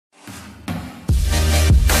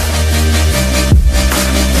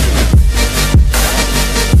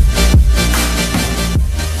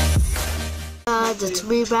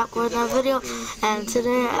back with another video, and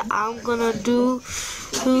today I'm gonna do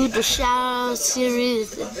the shoutout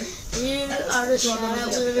series. Here are the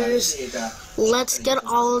shoutout winners. Let's get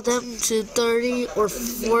all of them to 30 or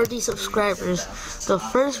 40 subscribers. The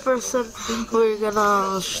first person we're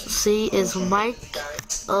gonna see is Mike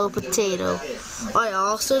Potato. Oh yeah,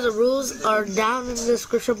 also the rules are down in the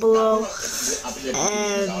description below,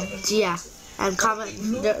 and yeah. And comment,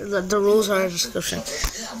 the rules are in the description.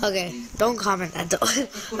 Okay, don't comment that though.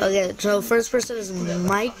 Okay, so first person is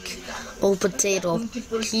Mike Potato.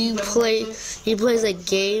 He plays like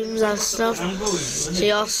games and stuff.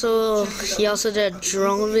 He also did a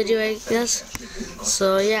drone video, I guess.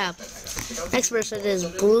 So yeah. Next person is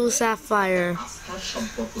Blue Sapphire.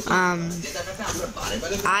 I'll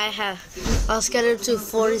get him to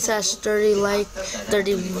 40/30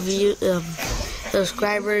 30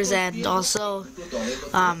 subscribers, and also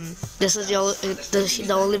this is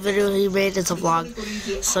the only video he made. It's a vlog.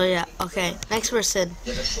 So yeah. Okay, next person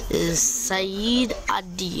is Saeed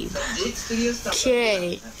Adib.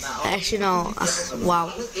 Okay, actually no,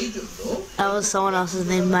 wow, that was someone else's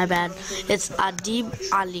name, my bad. It's Adib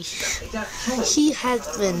Ali. He has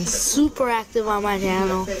been super active on my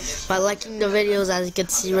channel by liking the videos, as you can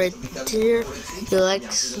see right here. He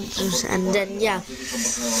likes, and then yeah.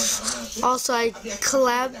 Also, I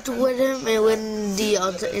collabed with him in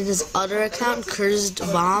his other account, Cursed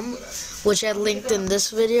Bomb, which I linked in this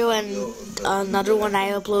video, and another one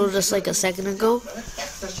I uploaded just like a second ago.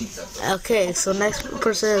 Okay, so next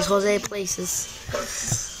person is Jose Places.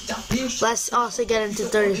 Let's also get into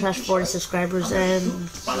 30/40 subscribers, and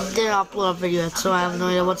didn't upload a video yet, so I have no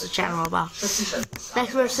idea what's the channel about.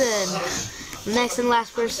 Next and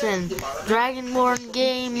last person, Dragonborn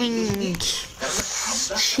Gaming.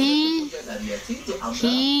 He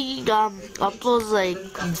uploads like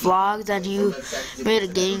vlogs, and you made a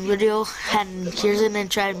gaming video, and here's an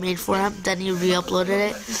intro I made for him, then he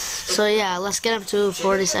re-uploaded it. So yeah, let's get him to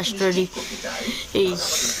 40/30.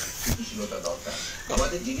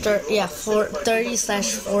 Yeah,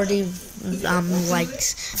 30/40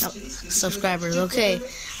 likes, subscribers. Okay,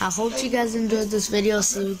 I hope you guys enjoyed this video.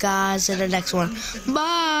 See you guys in the next one.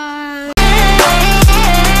 Bye.